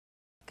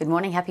Good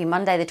morning. Happy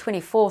Monday, the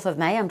 24th of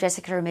May. I'm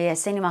Jessica Ramia,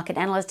 Senior Market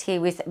Analyst here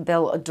with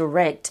Bell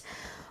Direct.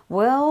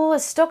 Well,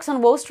 stocks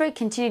on Wall Street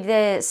continued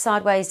their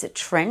sideways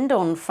trend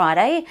on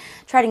Friday,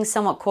 trading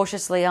somewhat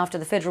cautiously after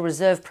the Federal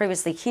Reserve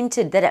previously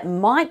hinted that it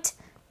might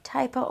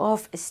taper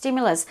off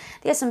stimulus.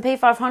 The S&P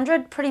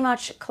 500 pretty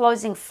much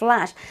closing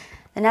flat.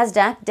 The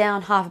Nasdaq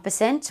down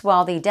 0.5%,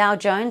 while the Dow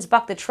Jones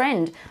bucked the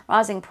trend,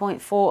 rising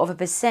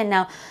 0.4%.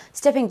 Now,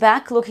 stepping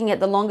back, looking at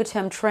the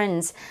longer-term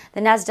trends,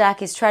 the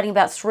Nasdaq is trading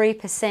about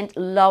 3%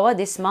 lower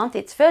this month,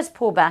 its first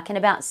pullback in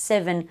about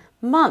 7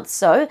 months.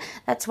 So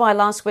that's why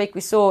last week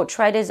we saw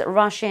traders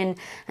rush in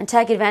and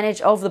take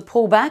advantage of the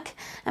pullback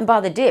and buy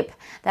the dip.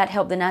 That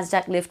helped the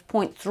Nasdaq lift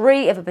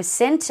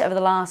 0.3% over the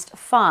last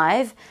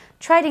 5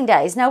 trading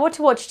days. Now, what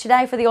to watch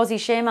today for the Aussie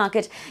share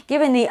market,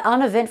 given the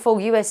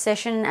uneventful US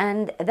session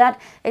and that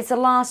it's the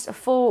last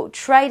full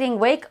trading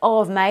week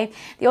of May.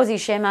 The Aussie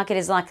share market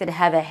is likely to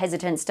have a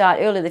hesitant start.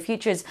 Earlier, the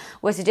futures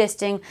were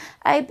suggesting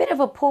a bit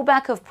of a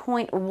pullback of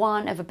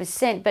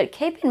 0.1%, but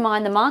keep in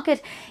mind the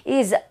market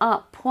is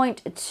up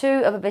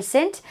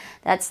 0.2%.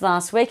 That's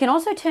last week, and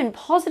also turned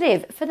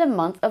positive for the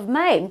month of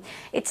May.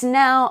 It's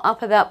now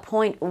up about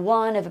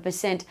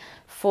 0.1%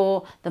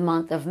 for the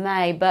month of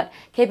May. But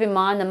keep in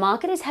mind, the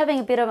market is having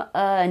a bit of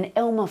an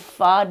Elmer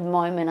Fudd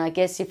moment, I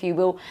guess, if you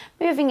will,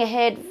 moving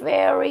ahead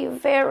very,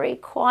 very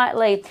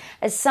quietly,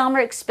 as some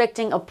are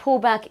expecting a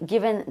pullback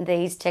given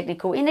these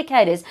technical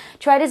indicators.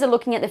 Traders are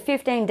looking at the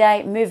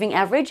 15-day moving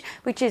average,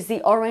 which is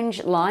the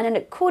orange line, and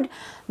it could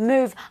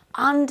move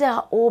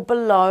under or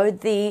below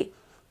the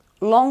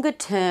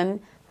longer-term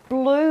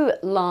blue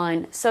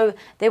line. So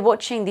they're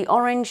watching the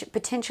orange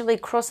potentially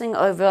crossing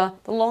over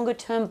the longer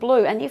term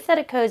blue, and if that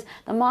occurs,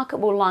 the market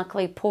will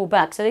likely pull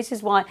back. So this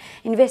is why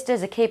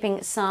investors are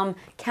keeping some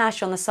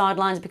cash on the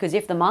sidelines, because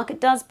if the market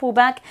does pull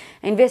back,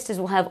 investors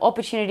will have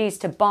opportunities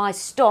to buy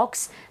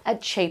stocks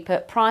at cheaper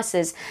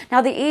prices.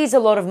 Now, there is a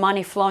lot of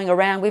money flowing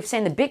around. We've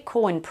seen the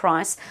Bitcoin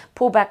price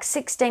pull back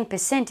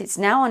 16%. It's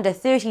now under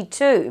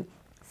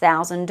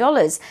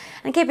 $32,000.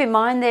 And keep in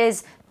mind,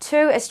 there's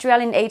 2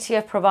 Australian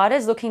ETF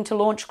providers looking to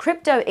launch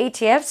crypto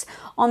ETFs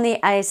on the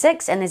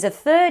ASX, and there's a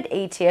third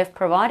ETF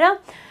provider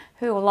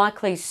who will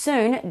likely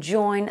soon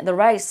join the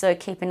race. So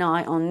keep an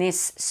eye on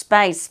this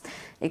space,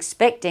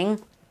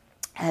 expecting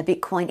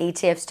Bitcoin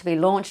ETFs to be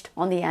launched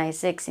on the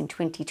ASX in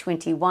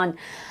 2021.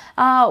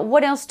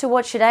 What else to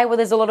watch today? Well,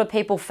 there's a lot of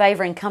people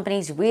favouring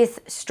companies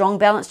with strong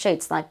balance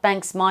sheets like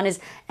banks, miners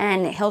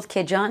and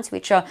healthcare giants,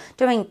 which are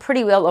doing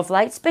pretty well of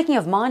late. Speaking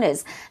of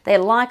miners, they're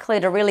likely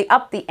to really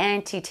up the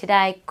ante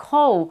today.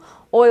 Coal,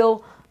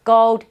 oil,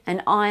 gold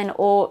and iron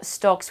ore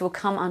stocks will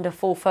come under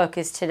full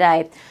focus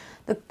today.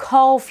 The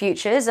coal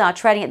futures are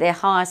trading at their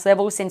highest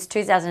level since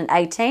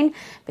 2018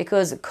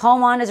 because coal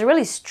miners are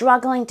really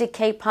struggling to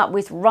keep up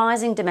with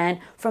rising demand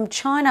from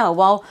China,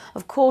 while,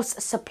 of course,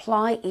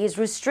 supply is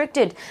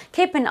restricted.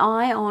 Keep an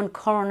eye on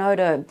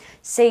Coronado,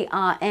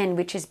 CRN,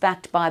 which is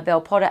backed by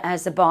Bell Potter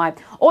as a buy.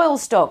 Oil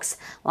stocks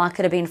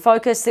likely to be in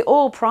focus. The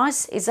oil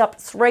price is up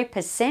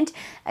 3%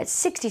 at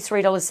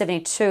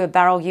 $63.72 a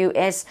barrel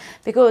US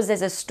because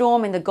there's a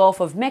storm in the Gulf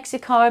of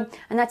Mexico,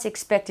 and that's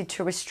expected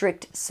to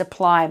restrict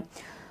supply.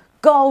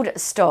 Gold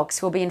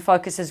stocks will be in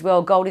focus as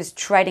well. Gold is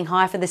trading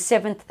higher for the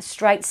 7th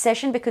straight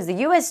session because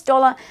the US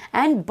dollar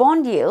and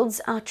bond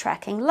yields are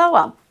tracking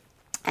lower.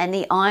 And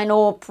the iron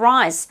ore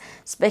price,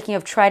 speaking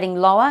of trading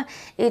lower,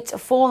 it's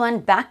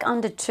fallen back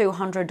under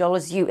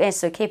 $200 US.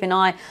 So keep an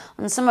eye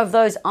on some of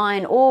those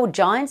iron ore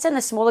giants and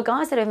the smaller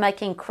guys that are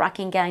making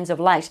cracking gains of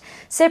late.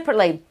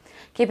 Separately,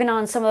 keep an eye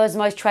on some of those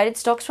most traded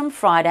stocks from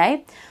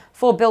Friday.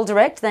 For Bell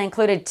Direct, they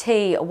included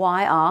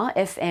TYR,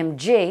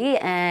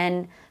 FMG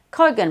and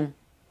Kogan.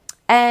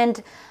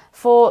 And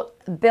for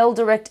Bell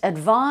Direct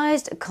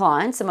advised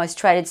clients, the most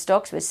traded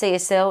stocks were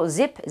CSL,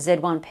 Zip,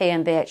 Z1P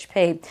and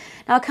BHP.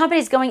 Now,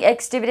 companies going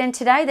ex-dividend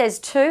today, there's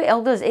 2,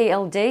 Elders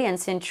ELD and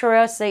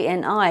Centuria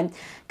CNI.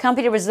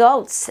 Company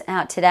results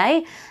out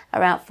today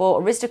are out for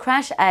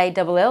Aristocrat,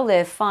 ALL.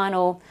 Their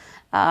final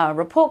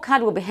report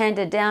card will be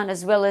handed down,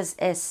 as well as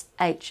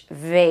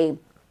SHV.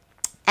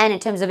 And in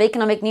terms of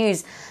economic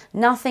news,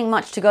 nothing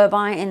much to go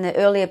by in the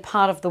earlier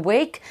part of the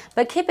week,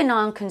 but keep an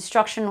eye on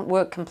construction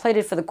work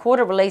completed for the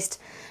quarter released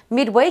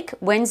midweek,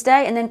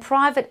 Wednesday, and then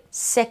private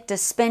sector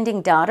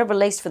spending data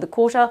released for the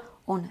quarter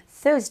on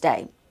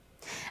Thursday.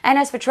 And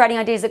as for trading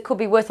ideas that could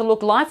be worth a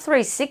look,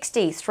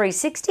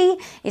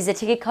 Life360 is the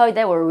ticker code.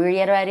 They were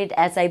reiterated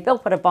as a Bell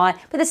Potter buy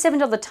with a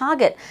 $7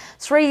 target.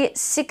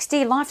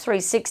 360,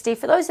 Life360,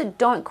 for those that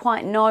don't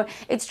quite know,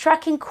 it's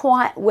tracking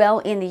quite well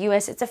in the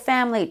US. It's a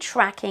family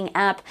tracking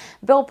app.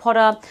 Bell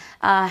Potter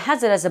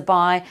has it as a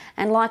buy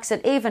and likes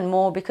it even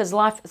more because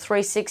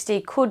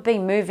Life360 could be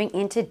moving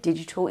into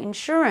digital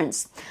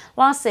insurance.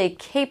 Lastly,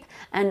 keep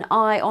an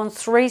eye on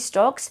 3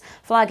 stocks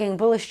flagging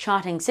bullish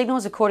charting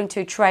signals according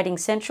to Trading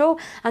Central,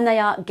 and they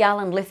are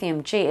Gallen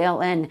Lithium,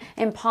 GLN,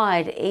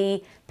 Empire,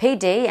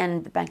 EPD,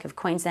 and the Bank of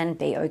Queensland,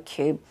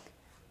 BOQ.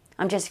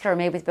 I'm Jessica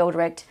Ramir with Bell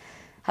Direct.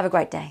 Have a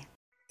great day.